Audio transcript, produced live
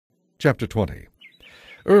Chapter 20.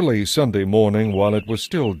 Early Sunday morning, while it was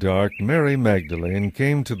still dark, Mary Magdalene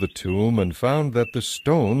came to the tomb and found that the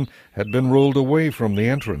stone had been rolled away from the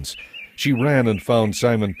entrance. She ran and found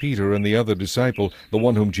Simon Peter and the other disciple, the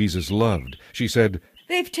one whom Jesus loved. She said,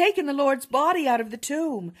 "They've taken the Lord's body out of the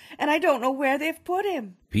tomb, and I don't know where they've put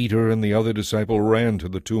him." Peter and the other disciple ran to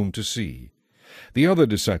the tomb to see. The other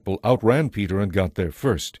disciple outran Peter and got there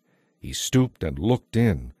first. He stooped and looked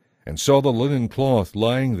in, and saw the linen cloth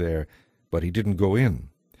lying there, but he didn't go in.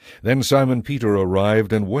 Then Simon Peter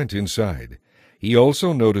arrived and went inside. He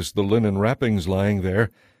also noticed the linen wrappings lying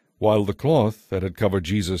there, while the cloth that had covered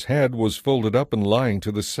Jesus' head was folded up and lying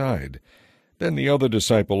to the side. Then the other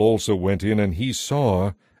disciple also went in, and he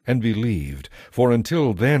saw and believed, for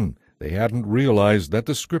until then they hadn't realized that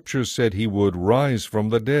the Scriptures said he would rise from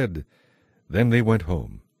the dead. Then they went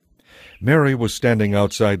home. Mary was standing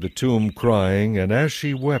outside the tomb crying, and as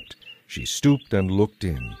she wept, she stooped and looked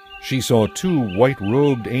in. She saw two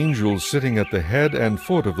white-robed angels sitting at the head and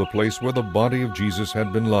foot of the place where the body of Jesus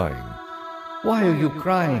had been lying. "Why are you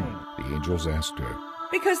crying?" the angels asked her.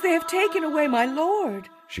 "Because they have taken away my Lord,"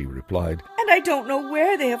 she replied. "and I don't know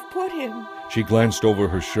where they have put him." She glanced over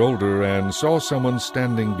her shoulder and saw someone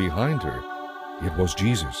standing behind her. It was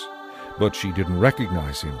Jesus, but she didn't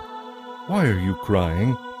recognize him. "Why are you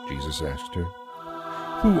crying?" Jesus asked her.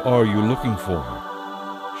 "Who are you looking for?"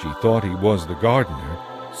 She thought he was the gardener.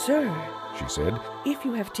 "Sir," she said, "if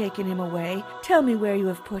you have taken him away, tell me where you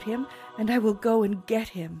have put him, and I will go and get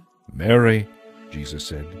him." "Mary," Jesus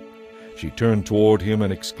said. She turned toward him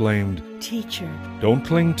and exclaimed, "Teacher." "Don't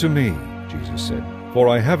cling to me," Jesus said, "for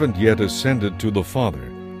I haven't yet ascended to the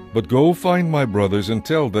Father. But go find my brothers and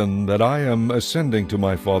tell them that I am ascending to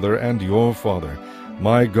my Father and your Father,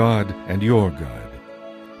 my God and your God."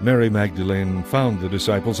 Mary Magdalene found the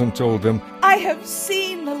disciples and told them, "I have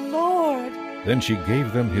seen the Lord." Then she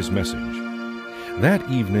gave them his message. That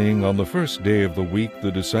evening, on the first day of the week, the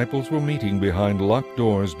disciples were meeting behind locked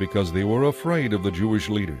doors because they were afraid of the Jewish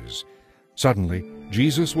leaders. Suddenly,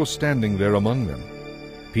 Jesus was standing there among them.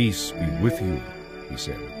 "Peace be with you," he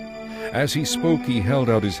said. As he spoke, he held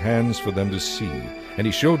out his hands for them to see, and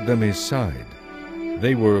he showed them his side.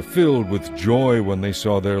 They were filled with joy when they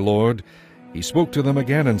saw their Lord. He spoke to them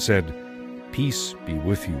again and said, "Peace be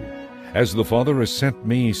with you. As the Father has sent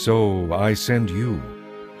me, so I send you."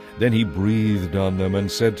 Then he breathed on them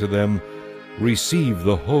and said to them, "Receive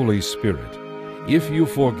the Holy Spirit. If you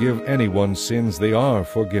forgive anyone's sins, they are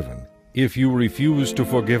forgiven. If you refuse to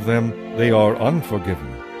forgive them, they are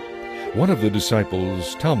unforgiven." One of the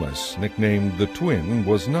disciples, Thomas, nicknamed the Twin,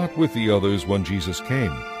 was not with the others when Jesus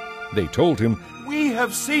came. They told him, "We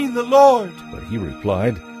have seen the Lord." but he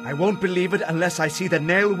replied, "I won't believe it unless I see the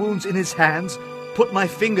nail wounds in his hands, put my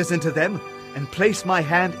fingers into them, and place my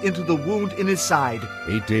hand into the wound in his side."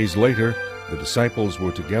 8 days later, the disciples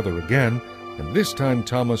were together again, and this time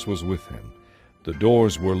Thomas was with them. The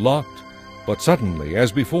doors were locked, but suddenly,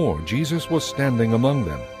 as before, Jesus was standing among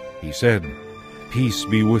them. He said, "Peace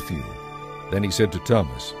be with you." Then he said to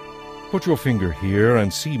Thomas, "Put your finger here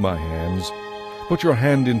and see my hands. Put your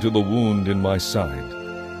hand into the wound in my side.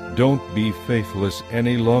 Don't be faithless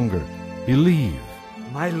any longer. Believe."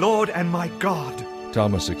 "My Lord and my God!"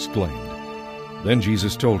 Thomas exclaimed. Then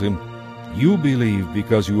Jesus told him, "You believe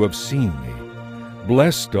because you have seen me.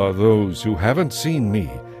 Blessed are those who haven't seen me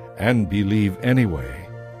and believe anyway."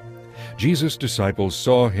 Jesus' disciples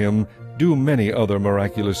saw him do many other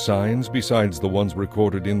miraculous signs besides the ones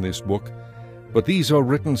recorded in this book, but these are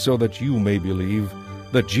written so that you may believe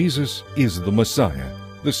that Jesus is the Messiah,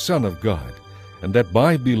 the Son of God, and that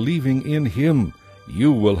by believing in him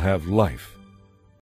you will have life.